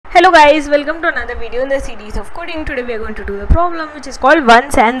Hello guys, welcome to another video in the series of coding. Today we are going to do the problem which is called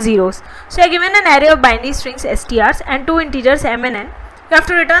ones and zeros. So you are given an array of binary strings strs and two integers m and n. You have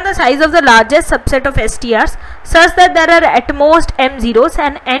to return the size of the largest subset of strs such that there are at most m zeros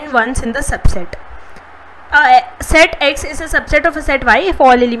and n ones in the subset. Set x is a subset of a set y if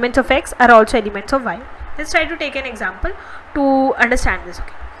all elements of x are also elements of y. Let's try to take an example to understand this.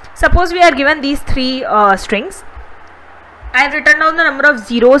 Okay. Suppose we are given these three strings. I have written down the number of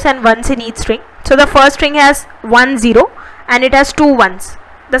zeros and ones in each string. So the first string has 1 0 and it has 2 ones.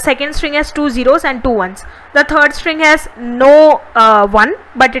 The second string has 2 zeros and 2 ones. The third string has no 1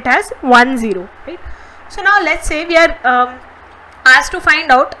 but it has 1 0. Right? So now let's say we are asked to find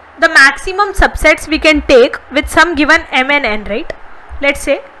out the maximum subsets we can take with some given m and n. Right? Let's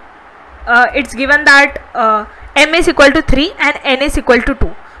say it's given that m is equal to 3 and n is equal to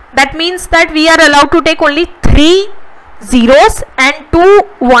 2. That means that we are allowed to take only 3 zeros and 2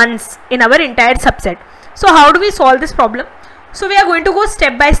 ones in our entire subset. So how do we solve this problem? So we are going to go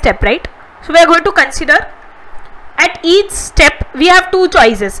step by step, right? So we are going to consider at each step we have two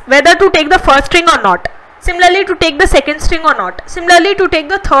choices, whether to take the first string or not, similarly to take the second string or not, similarly to take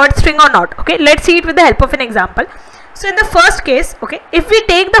the third string or not. Okay, let's see it with the help of an example. So in the first case, okay, if we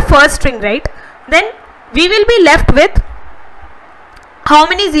take the first string, right, then we will be left with how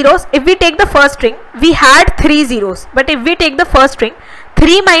many zeros? If we take the first string, we had 3 zeros, but if we take the first string,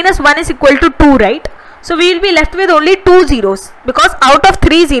 3 minus 1 is equal to 2, right? So we will be left with only 2 zeros, because out of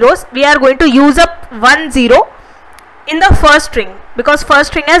 3 zeros we are going to use up 1 0 in the first string, because first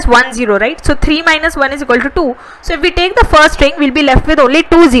string has 1 0, right? So 3 minus 1 is equal to 2. So if we take the first string, we will be left with only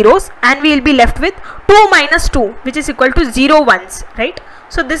 2 zeros and we will be left with 2 minus 2, which is equal to 0 ones, right?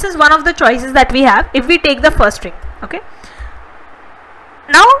 So this is one of the choices that we have if we take the first string. Okay.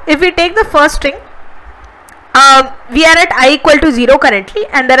 Now if we take the first string, we are at I equal to 0 currently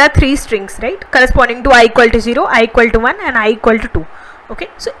and there are 3 strings, right, corresponding to I equal to 0, I equal to 1 and I equal to 2. Okay,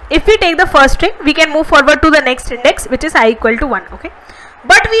 so if we take the first string, we can move forward to the next index, which is I equal to 1. Okay,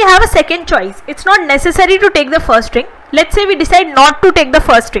 but we have a second choice. It's not necessary to take the first string. Let's say we decide not to take the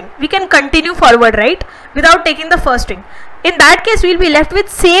first string, we can continue forward, right, without taking the first string. In that case, we will be left with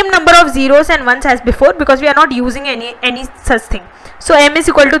same number of zeros and ones as before, because we are not using any such thing. So m is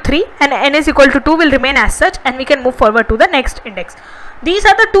equal to 3 and n is equal to 2 will remain as such, and we can move forward to the next index. These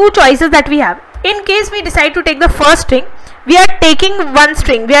are the two choices that we have. In case we decide to take the first string, we are taking one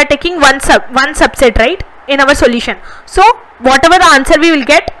string, we are taking one subset, right, in our solution. So whatever the answer we will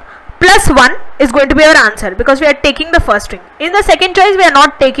get, plus 1 is going to be our answer, because we are taking the first string. In the second choice, we are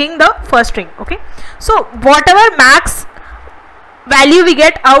not taking the first string. Okay, so whatever max value we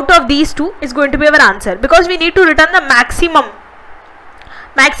get out of these two is going to be our answer, because we need to return the maximum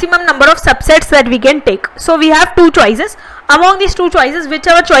number of subsets that we can take. So we have two choices. Among these two choices,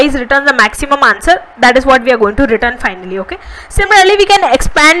 whichever choice returns the maximum answer, that is what we are going to return finally. Okay, similarly we can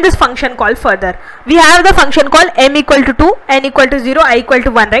expand this function call further. We have the function call m equal to 2, n equal to 0, I equal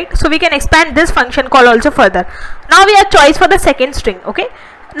to 1, right? So we can expand this function call also further. Now we have choice for the second string. Okay,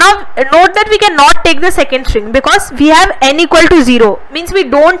 now note that we cannot take the second string because we have n equal to 0, means we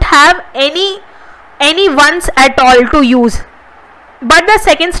don't have any ones at all to use. But the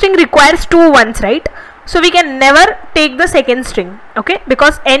second string requires 2 ones, right? So we can never take the second string, okay,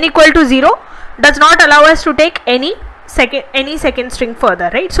 because n equal to 0 does not allow us to take any second string further,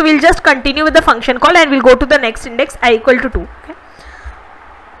 right? So we'll just continue with the function call and we'll go to the next index, I equal to 2. Okay.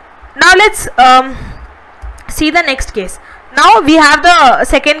 Now let's see the next case. Now we have the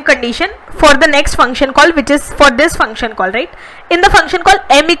second condition for the next function call, which is for this function call, right? In the function call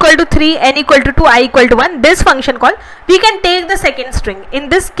m equal to 3, n equal to 2, I equal to 1, this function call, we can take the second string. In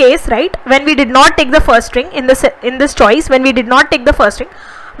this case, right, when we did not take the first string, in this choice, when we did not take the first string,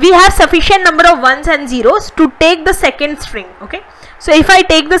 we have sufficient number of ones and zeros to take the second string. Okay, so if I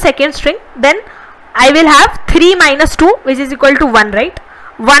take the second string, then I will have 3 minus 2, which is equal to 1, right?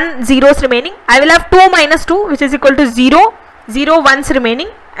 1 zeros remaining. I will have 2 minus 2, which is equal to 0 ones remaining,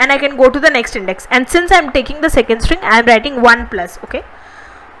 and I can go to the next index. And since I am taking the second string, I am writing 1 plus. Okay,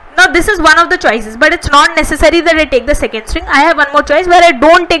 now this is one of the choices, but it's not necessary that I take the second string. I have one more choice where I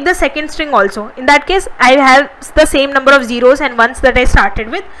don't take the second string also. In that case, I have the same number of zeros and ones that I started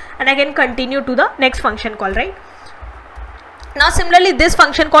with, and I can continue to the next function call, right? Now similarly, this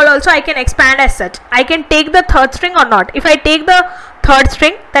function call also I can expand as such. I can take the third string or not. If I take the third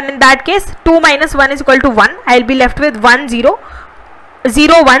string, then in that case 2 minus 1 is equal to 1. I'll be left with 1 0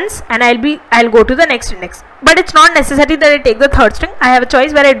 ones, and I'll go to the next index. But it's not necessary that I take the third string. I have a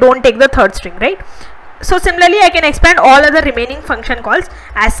choice where I don't take the third string, right? So similarly, I can expand all other remaining function calls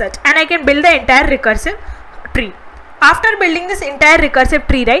as such, and I can build the entire recursive tree. after building this entire recursive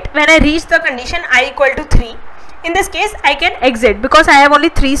tree, right, when I reach the condition I equal to 3, in this case I can exit because I have only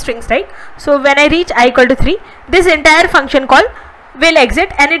 3 strings, right? So when I reach I equal to 3, this entire function call will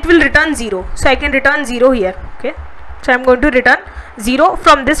exit and it will return 0. So I can return 0 here. Okay, so I'm going to return 0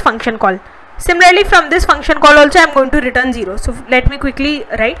 from this function call. Similarly, from this function call also I'm going to return 0. So let me quickly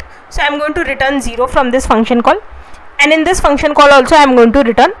write. So I'm going to return 0 from this function call, and in this function call also I'm going to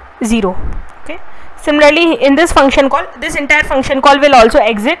return 0. Okay, similarly in this function call, this entire function call will also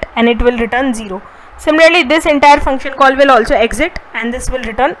exit and it will return 0. Similarly, this entire function call will also exit and this will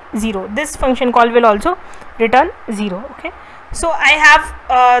return 0. This function call will also return 0. Okay, so I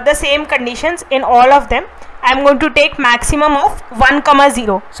have the same conditions in all of them. I am going to take maximum of 1,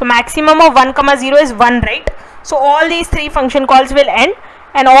 0. So maximum of 1, 0 is 1, right? So all these 3 function calls will end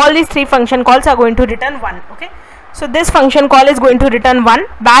and all these 3 function calls are going to return 1. Okay, so this function call is going to return 1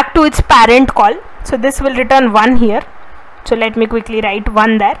 back to its parent call. So this will return 1 here. So let me quickly write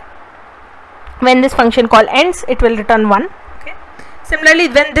 1 there. When this function call ends, it will return 1. Okay, similarly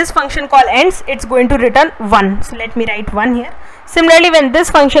when this function call ends, it's going to return 1. So let me write 1 here. Similarly, when this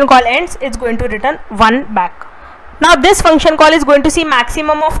function call ends, it's going to return 1 back. Now this function call is going to see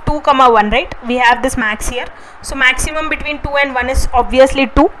maximum of 2, 1, right? We have this max here. So maximum between 2 and 1 is obviously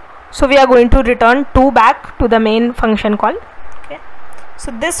 2. So we are going to return 2 back to the main function call. Okay,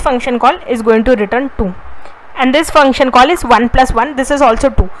 so this function call is going to return 2. And this function call is 1 plus 1. This is also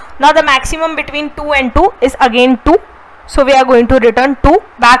 2. Now the maximum between 2 and 2 is again 2. So we are going to return 2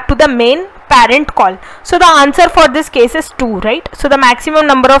 back to the main parent call. So the answer for this case is 2, right? So the maximum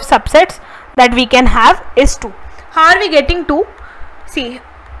number of subsets that we can have is 2. How are we getting 2? See,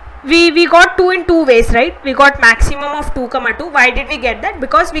 we got 2 in 2 ways, right? We got maximum of 2, 2. Why did we get that?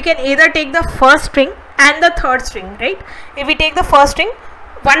 Because we can either take the first string and the third string, right? If we take the first string,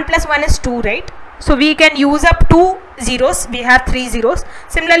 1 plus 1 is 2, right? So we can use up 2 zeros, we have 3 zeros.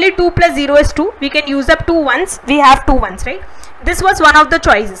 Similarly, 2 plus 0 is 2. We can use up 2 ones, we have 2 ones, right? This was one of the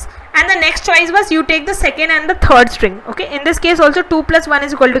choices. And the next choice was you take the second and the third string. Okay, in this case also 2 plus 1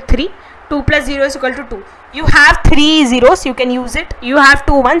 is equal to 3. 2 plus 0 is equal to 2. You have 3 zeros, you can use it. You have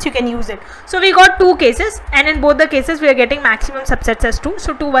 2 ones, you can use it. So we got 2 cases, and in both the cases we are getting maximum subsets as 2.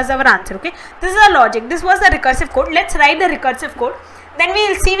 So 2 was our answer. Okay, this is our logic. This was the recursive code. Let's write the recursive code. Then we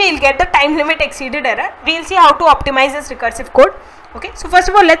will see, we will get the time limit exceeded error. We will see how to optimize this recursive code. Okay, so first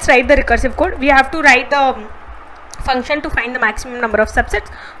of all, let's write the recursive code. We have to write the function to find the maximum number of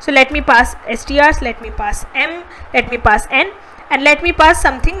subsets. So let me pass strs, let me pass m, let me pass n, and let me pass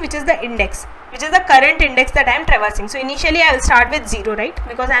something which is the index, which is the current index that I am traversing. So initially I will start with 0, right?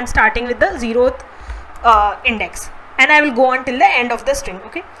 Because I am starting with the 0th index, and I will go on till the end of the string.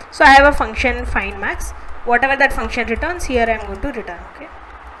 Okay, so I have a function find max. Whatever that function returns, here I am going to return. Okay,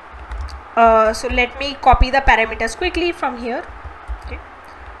 so let me copy the parameters quickly from here. Okay,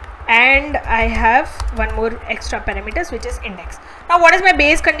 and I have one more extra parameters, which is index. Now what is my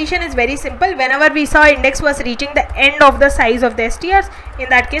base condition? Is very simple. Whenever we saw index was reaching the end of the size of the strs, in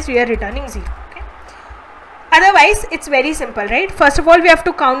that case we are returning 0. Okay, otherwise it's very simple, right? First of all, we have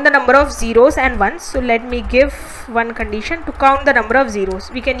to count the number of zeros and ones. So let me give one condition to count the number of zeros.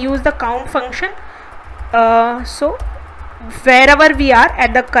 We can use the count function. So wherever we are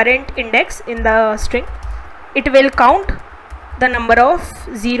at the current index in the string, it will count the number of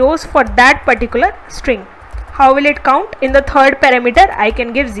zeros for that particular string. How will it count? In the third parameter I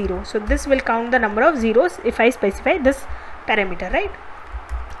can give 0. So this will count the number of zeros if I specify this parameter, right?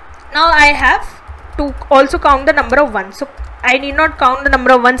 Now I have to also count the number of ones. So I need not count the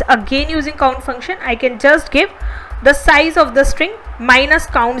number of ones again using count function. I can just give the size of the string minus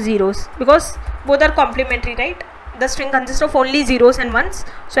count zeros, because both are complementary, right? The string consists of only zeros and ones,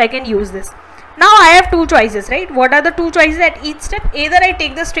 so I can use this. Now I have 2 choices, right? What are the 2 choices at each step? Either I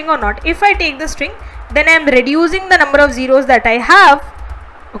take the string or not. If I take the string, then I am reducing the number of zeros that I have.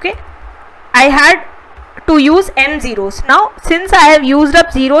 Okay, I had to use m zeros. Now since I have used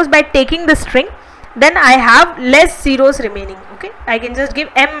up zeros by taking the string, then I have less zeros remaining. Okay, I can just give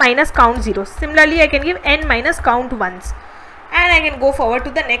m minus count zeros. Similarly, I can give n minus count ones, and I can go forward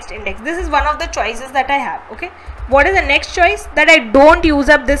to the next index. This is one of the choices that I have. Okay, what is the next choice? That I don't use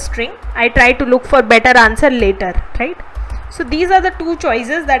up this string. I try to look for better answer later, right? So these are the 2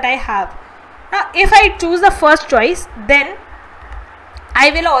 choices that I have. Now if I choose the first choice, then I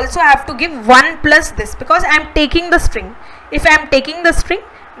will also have to give 1 plus this, because I am taking the string. If I am taking the string,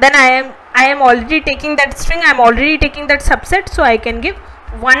 then I am already taking that string, I am already taking that subset, so I can give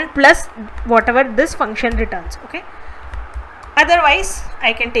 1 plus whatever this function returns. Okay, otherwise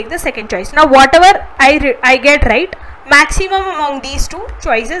I can take the second choice. Now whatever I get right, maximum among these two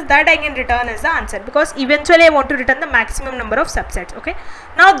choices that I can return as the answer, because eventually I want to return the maximum number of subsets. Okay,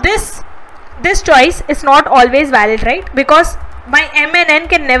 now this choice is not always valid, right? Because my m and n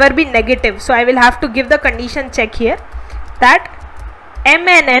can never be negative, so I will have to give the condition check here that m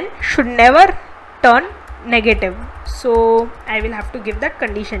and n should never turn negative. So I will have to give that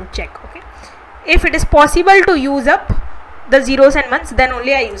condition check. Okay, if it is possible to use up the zeros and ones, then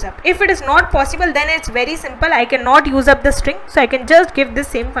only I use up. If it is not possible, then it's very simple, I cannot use up the string, so I can just give this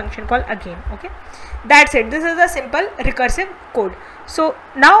same function call again. Okay, that's it. This is a simple recursive code. So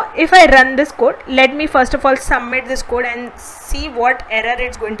now if I run this code, let me first of all submit this code and see what error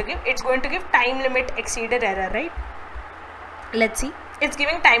it's going to give. It's going to give time limit exceeded error, right? Let's see. It's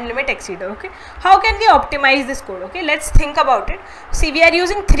giving time limit exceeded. Okay, how can we optimize this code? Okay, let's think about it. See, we are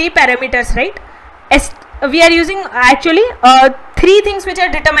using 3 parameters, right? We are using actually 3 things which are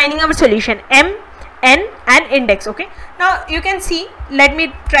determining our solution: m, n and index. Okay, now you can see, let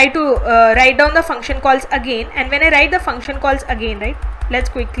me try to write down the function calls again, and when I write the function calls again, right,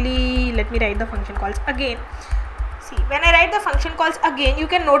 let me write the function calls again. See, when I write the function calls again, you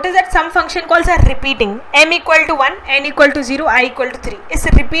can notice that some function calls are repeating. M equal to 1, n equal to 0, I equal to 3 is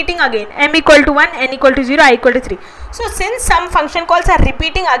repeating again. M equal to 1, n equal to 0, I equal to 3. So since some function calls are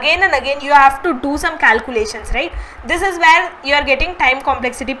repeating again and again, you have to do some calculations, right? This is where you are getting time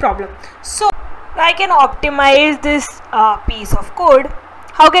complexity problem. So I can optimize this piece of code.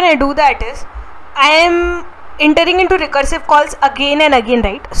 How can I do that is, I am entering into recursive calls again and again,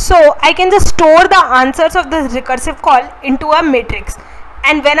 right? So I can just store the answers of this recursive call into a matrix,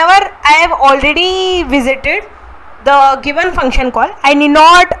 and whenever I have already visited the given function call, I need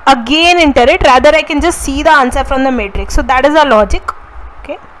not again enter it, rather I can just see the answer from the matrix. So that is the logic.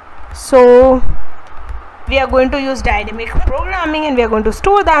 Okay, so we are going to use dynamic programming and we are going to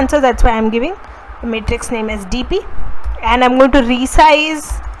store the answer. That's why I am giving the matrix name as dp, and I'm going to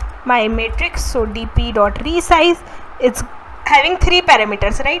resize my matrix. So dp dot resize, it's having 3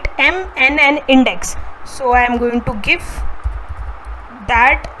 parameters, right? M, n and index. So I am going to give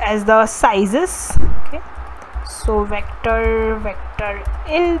that as the sizes. Okay, so vector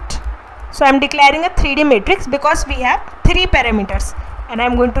int. So I am declaring a 3D matrix because we have 3 parameters, and I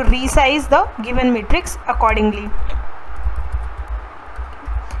am going to resize the given matrix accordingly.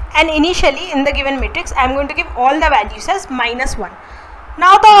 And initially in the given matrix, I am going to give all the values as -1.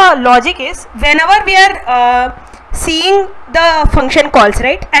 Now the logic is, whenever we are seeing the function calls,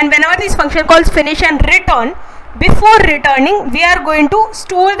 right, and whenever these function calls finish and return, before returning we are going to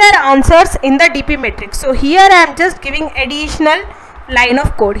store their answers in the dp matrix. So here I am just giving additional line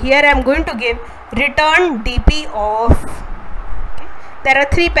of code. Here I am going to give return dp of, okay, there are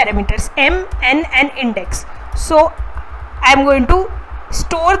 3 parameters, m, n and index. So I am going to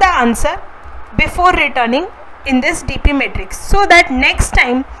store the answer before returning in this dp matrix, so that next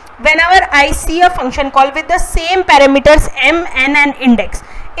time whenever I see a function call with the same parameters m, n and index,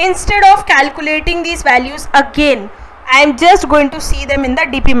 instead of calculating these values again, I am just going to see them in the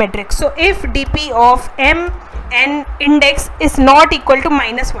dp matrix. So if dp of m, n, index is not equal to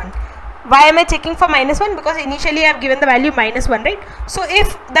 -1, why am I checking for -1? Because initially I have given the value -1, right? So if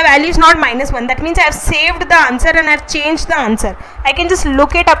the value is not -1, that means I have saved the answer and I have changed the answer. I can just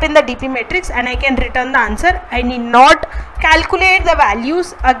look it up in the dp matrix and I can return the answer. I need not calculate the values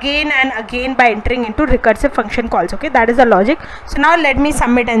again and again by entering into recursive function calls. Okay, that is the logic. So now let me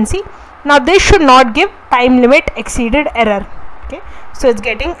submit and see. Now this should not give time limit exceeded error. Okay, so it's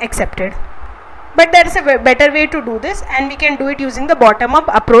getting accepted. But there is a better way to do this, and we can do it using the bottom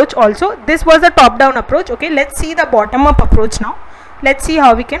up approach also. This was the top down approach. Okay, let's see the bottom up approach now. Let's see how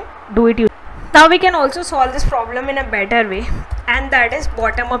we can do it. Now we can also solve this problem in a better way, and that is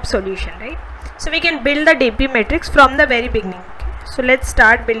bottom up solution, right? So we can build the dp matrix from the very beginning. Okay, so let's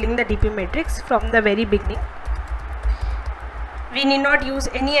start building the dp matrix from the very beginning. We need not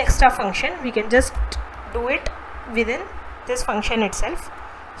use any extra function, we can just do it within this function itself.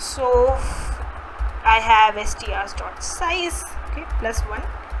 So I have strs.size, okay, +1,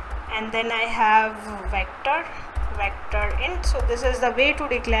 and then I have vector int. So this is the way to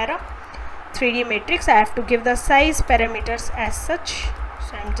declare a 3D matrix. I have to give the size parameters as such.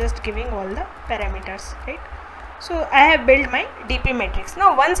 So I'm just giving all the parameters, right? So I have built my dp matrix.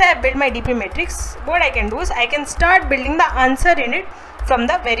 Now once I have built my dp matrix, what I can do is I can start building the answer in it from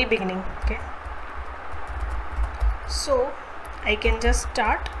the very beginning. Okay, so I can just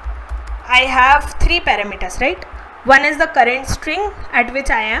start. I have 3 parameters, right? One is the current string at which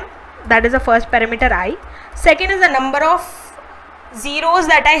I am, that is the first parameter I. Second is the number of zeros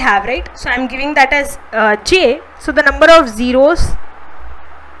that I have, right? So I am giving that as j. So the number of zeros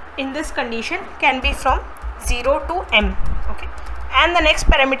in this condition can be from 0 to m. Okay, and the next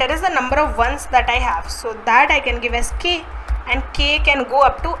parameter is the number of ones that I have, so that I can give as k, and k can go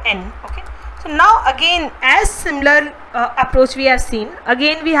up to n. Okay, so now again, as similar approach we have seen,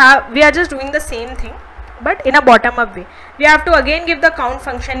 again we are just doing the same thing but in a bottom up way. We have to again give the count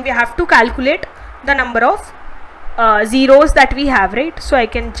function, we have to calculate the number of zeros that we have, right? So I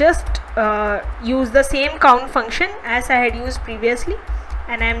can just use the same count function as I had used previously,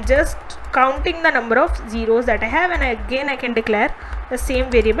 and I am just counting the number of zeros that I have, and again I can declare the same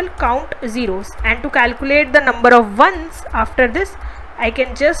variable count zeros. And to calculate the number of ones after this, I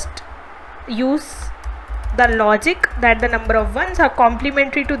can just use the logic that the number of ones are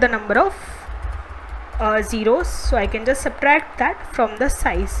complementary to the number of zeros, so I can just subtract that from the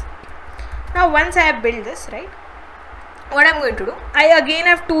size. Now once I have built this, right, what I'm going to do, I again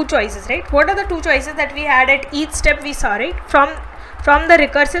have two choices, right? What are the two choices that we had at each step we saw, right? From the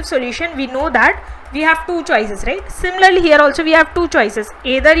recursive solution we know that we have two choices, right? Similarly here also we have two choices.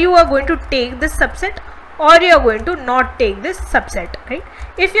 Either you are going to take this subset or you are going to not take this subset, right?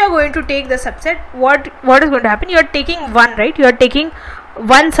 If you are going to take the subset, what is going to happen? You are taking one, right? You are taking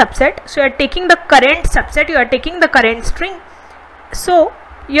one subset, so you are taking the current subset, you are taking the current string, so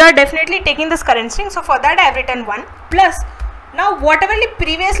you are definitely taking this current string. So for that I have written 1 plus, now whatever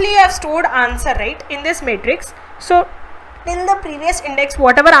previously you have stored answer, right, in this matrix, so in the previous index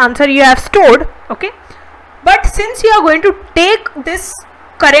whatever answer you have stored, okay, but since you are going to take this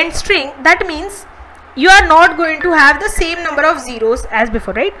current string, that means you are not going to have the same number of zeros as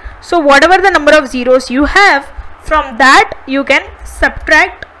before, right? So whatever the number of zeros you have, from that you can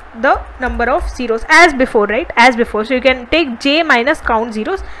subtract the number of zeros as before, right, as before. So you can take j minus count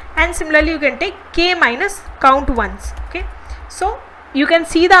zeros, and similarly you can take k minus count ones. Okay, so you can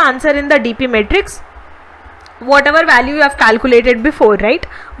see the answer in the DP matrix, whatever value you have calculated before, right,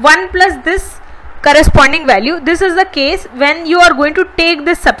 1 plus this corresponding value. This is the case when you are going to take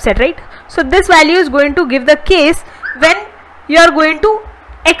this subset, right? So this value is going to give the case when you are going to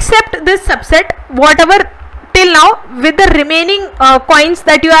accept this subset, whatever till now, with the remaining coins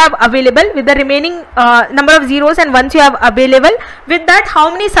that you have available, with the remaining number of zeros and ones you have available, with that how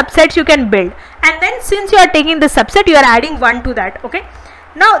many subsets you can build, and then since you are taking the subset, you are adding 1 to that. Okay,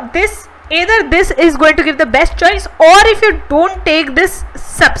 now this, either this is going to give the best choice, or if you don't take this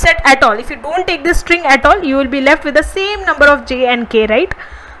subset at all, if you don't take this string at all, you will be left with the same number of j and k, right?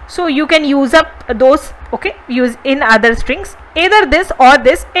 So you can use up those, okay, use in other strings. Either this or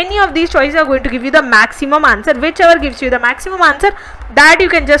this, any of these choices are going to give you the maximum answer. Whichever gives you the maximum answer, that you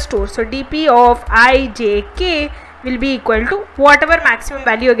can just store. So dp of I, j, k will be equal to whatever maximum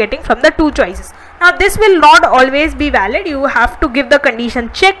value you are getting from the two choices. Now this will not always be valid. You have to give the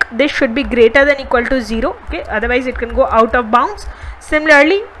condition check. This should be greater than equal to 0. Okay, otherwise it can go out of bounds.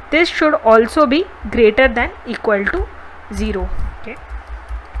 Similarly, this should also be greater than equal to 0. Okay.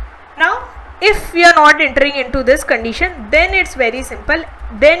 Now if we are not entering into this condition, then it's very simple.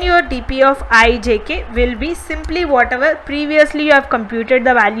 Then your dp of I, j, k will be simply whatever previously you have computed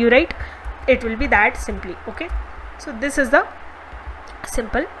the value, right? It will be that simply. Okay, so this is the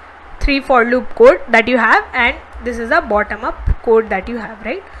simple 3 for loop code that you have, and this is the bottom up code that you have,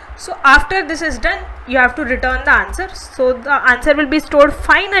 right? So after this is done, you have to return the answer. So the answer will be stored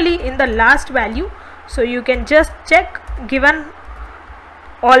finally in the last value. So you can just check, given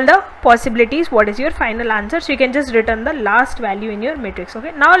all the possibilities, what is your final answer. So you can just return the last value in your matrix.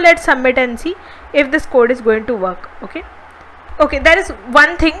 Okay, now let's submit and see if this code is going to work. Okay, okay, there is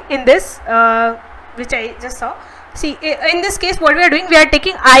one thing in this which I just saw. See, in this case what we are doing, we are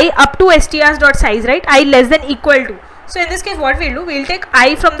taking I up to strs.size, right, I less than equal to. So in this case what we'll do, we'll take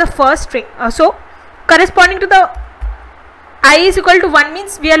I from the first string. So corresponding to the I is equal to 1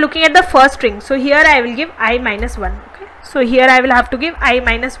 means we are looking at the first string. So here I will give I minus 1. Okay, so here I will have to give I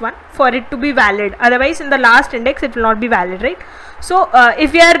minus 1 for it to be valid. Otherwise in the last index it will not be valid, right? So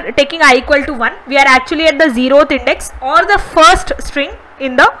if we are taking I equal to 1, we are actually at the 0th index or the first string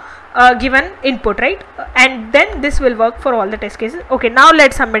in the given input, right? And then this will work for all the test cases. Okay, now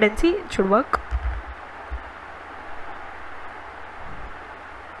let's submit and see. It should work.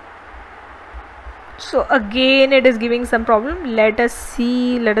 So again it is giving some problem. Let us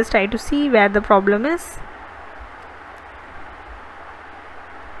see, let us try to see where the problem is.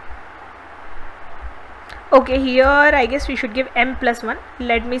 Okay, here I guess we should give m plus 1.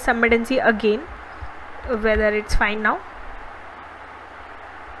 Let me submit and see again whether it's fine now.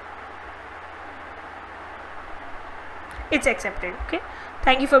 It's accepted. Okay,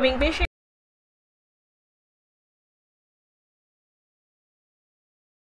 thank you for being patient.